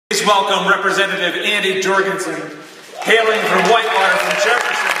Please welcome Representative Andy Jorgensen, hailing from Whitewater from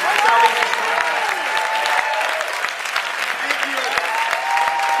Jefferson. Thank you.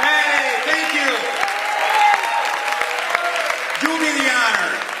 Hey, thank you. Do me the honor.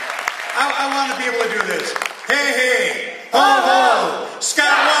 I want to be able to do this. Hey, hey, ho, ho,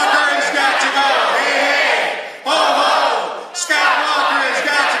 Scott Walker has got to go. Hey, hey, ho, ho, Scott Walker has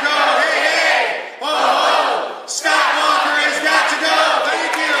got to go. Hey, hey, ho, ho, Scott Walker has got to go.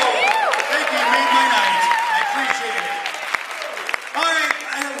 Thank you. Thank you. You made my night. I appreciate it. All right,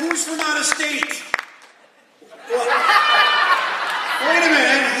 who's from out of state? Wait a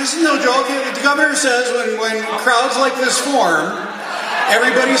minute. This is no joke. The governor says when crowds like this form,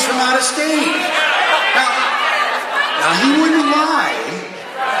 everybody's from out of state. Now he wouldn't lie.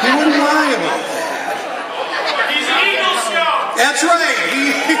 He wouldn't lie about that. He's an Eagle Scout. That's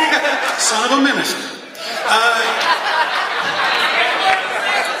right. Son of a minister.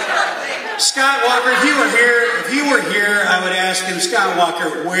 Scott Walker, if he were here, I would ask him, Scott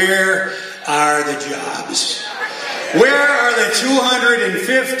Walker, where are the jobs? Where are the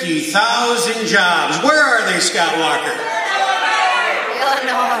 250,000 jobs? Where are they, Scott Walker?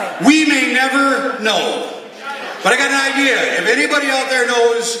 Illinois. We may never know. But I got an idea. If anybody out there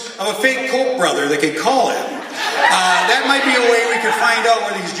knows of a fake Koch brother that could call him, that might be a way we could find out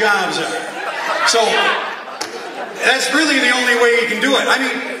where these jobs are. So that's really the only way you can do it. I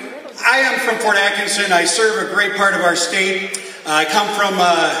mean, I am from Fort Atkinson. I serve a great part of our state. I come from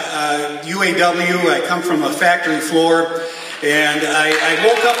UAW. I come from a factory floor. And I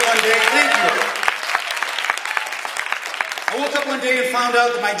woke up one day. Thank you. I woke up one day and found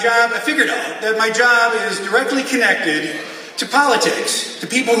out that I figured out that my job is directly connected to politics, to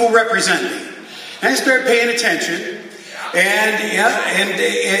people who represent me. And I started paying attention, and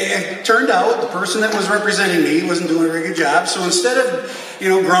it turned out the person that was representing me wasn't doing a very good job, so instead of,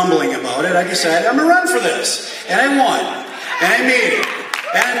 grumbling about it, I decided I'm going to run for this. And I won. And I made it.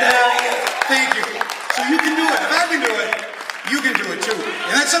 And thank you. So you can do it. If I can do it, you can do it too.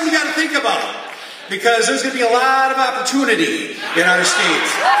 And that's something you got to think about. Because there's going to be a lot of opportunity in our state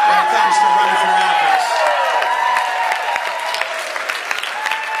when it comes to running for office.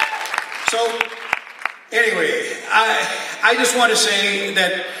 So, anyway, I just want to say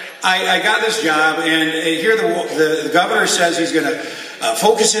that I got this job, and here the governor says he's going to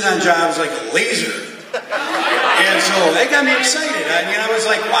focus in on jobs like a laser. And so that got me excited. I was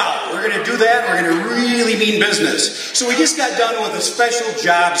like, wow, we're going to do that. We're going to really mean business. So we just got done with a special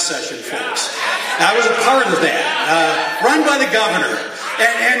job session, folks. I was a part of that, run by the governor.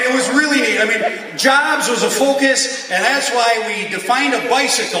 And it was really neat. I mean, jobs was a focus, and that's why we defined a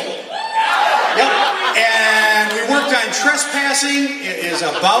bicycle. Yep. And we worked on trespassing. It is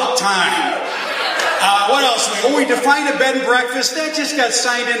about time. What else? We defined a bed and breakfast. That just got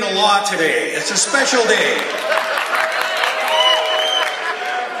signed into law today. It's a special day.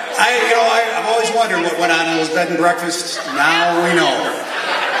 I've always wondered what went on in those bed and breakfasts. Now we know.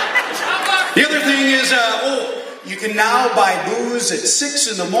 The other thing is, you can now buy booze at 6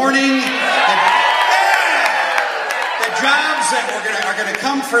 in the morning. The jobs that are going to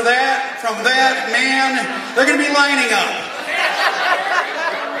come from that, man, they're going to be lining up.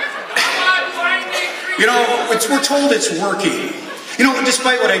 We're told it's working.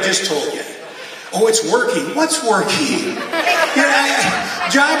 Despite what I just told you. Oh, it's working. What's working?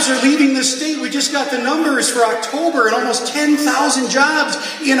 Jobs are leaving the state. We just got the numbers for October, and almost 10,000 jobs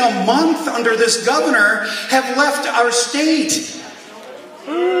in a month under this governor have left our state.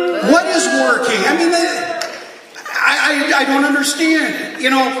 What is working? I don't understand.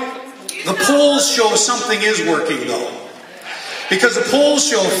 The polls show something is working, though. Because the polls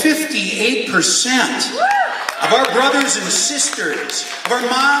show 58% of our brothers and sisters, of our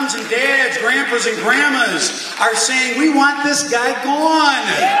moms and dads, grandpas and grandmas are saying, we want this guy gone.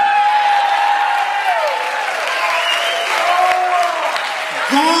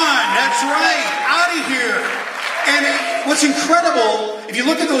 Gone, that's right, out of here. And what's incredible, if you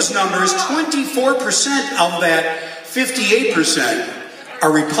look at those numbers, 24% of that 58%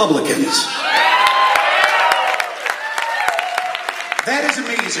 are Republicans. That is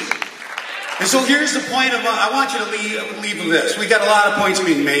amazing. And so here's the point I want you to leave with this. We got a lot of points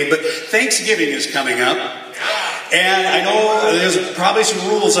being made, but Thanksgiving is coming up. And I know there's probably some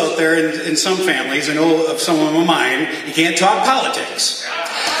rules out there in some families. I know of some of mine. You can't talk politics.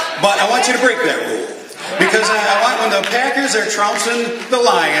 But I want you to break that rule. Because I want, when the Packers are trouncing the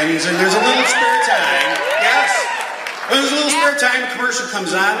Lions and there's a little spare time, yes, when there's a little spare time, commercial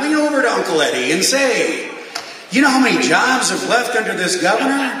comes on, lean over to Uncle Eddie and say, you know how many jobs have left under this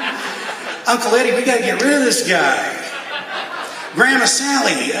governor? Uncle Eddie, we got to get rid of this guy. Grandma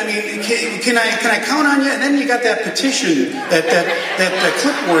Sally, I mean, can I count on you? And then you got that petition, that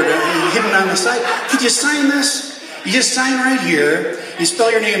clipboard hidden on the side. Could you sign this? You just sign right here. You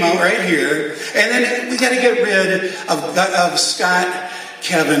spell your name out right here. And then we got to get rid of Scott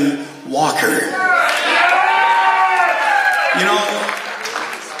Kevin Walker. You know,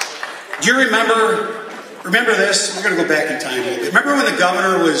 do you remember this? We're going to go back in time a little bit. Remember when the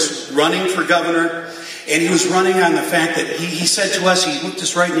governor was running for governor? And he was running on the fact that he said to us, he looked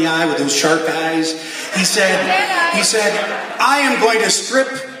us right in the eye with those sharp eyes. He said, I am going to strip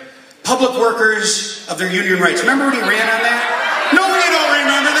public workers of their union rights. Remember when he ran on that? Nobody don't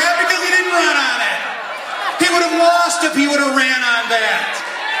remember that because he didn't run on it. He would have lost if he would have ran on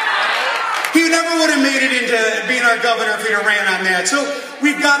that. He never would have made it into being our governor if he'd have ran on that. So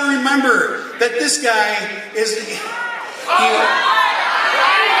we've got to remember that this guy is...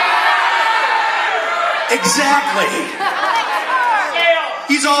 Exactly.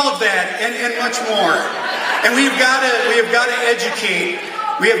 He's all of that and much more. And we have got to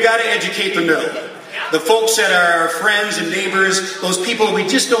educate the middle. The folks that are our friends and neighbors, those people we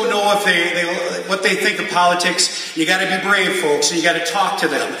just don't know if what they think of politics. You got to be brave, folks, and you got to talk to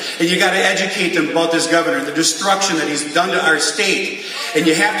them, and you got to educate them about this governor, the destruction that he's done to our state. And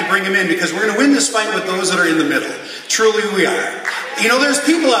you have to bring him in because we're going to win this fight with those that are in the middle. Truly, we are. You know, there's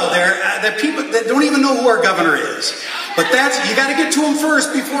people out there that don't even know who our governor is. But you got to get to him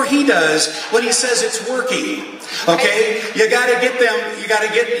first before he does when he says it's working. Okay? You got to get to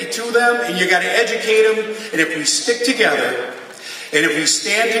them, and you got to educate them. And if we stick together, and if we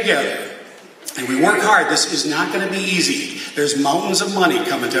stand together, and we work hard, this is not going to be easy. There's mountains of money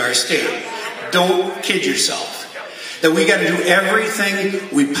coming to our state. Don't kid yourself. That we got to do everything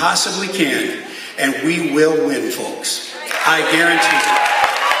we possibly can, and we will win, folks. I guarantee you.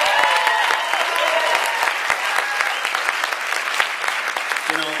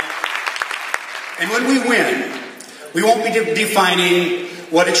 And when we win, we won't be defining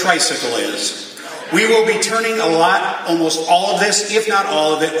what a tricycle is. We will be turning almost all of this, if not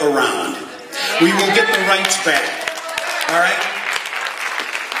all of it, around. We will get the rights back. All right?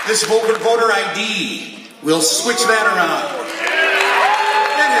 This voter ID, we'll switch that around.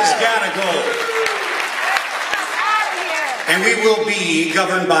 That has got to go. And we will be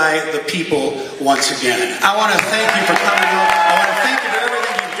governed by the people once again. I want to thank you for coming out. I want to thank you for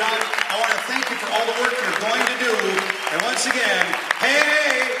everything you've done. I want to thank you for all the work you're going to do. And once again,